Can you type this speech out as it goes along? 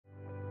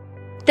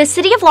The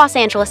city of Los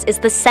Angeles is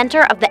the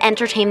center of the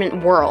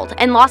entertainment world,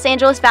 and Los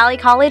Angeles Valley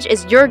College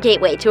is your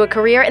gateway to a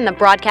career in the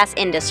broadcast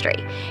industry.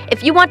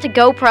 If you want to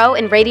go pro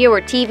in radio or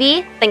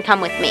TV, then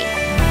come with me.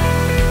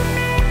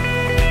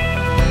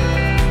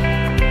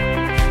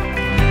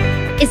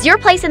 Is your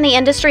place in the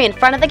industry in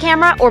front of the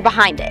camera or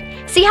behind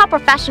it? See how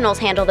professionals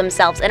handle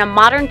themselves in a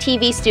modern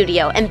TV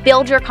studio and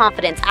build your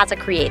confidence as a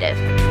creative.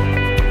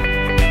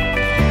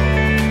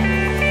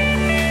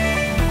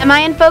 Am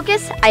I in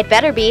focus? I'd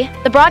better be.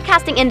 The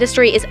broadcasting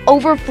industry is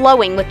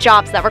overflowing with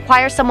jobs that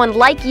require someone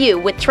like you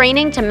with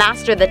training to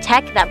master the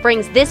tech that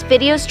brings this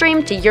video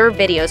stream to your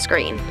video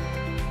screen.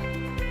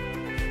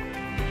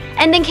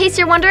 And in case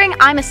you're wondering,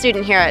 I'm a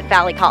student here at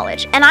Valley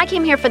College, and I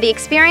came here for the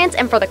experience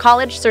and for the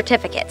college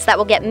certificates that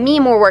will get me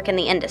more work in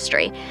the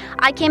industry.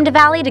 I came to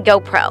Valley to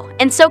go pro,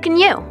 and so can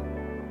you.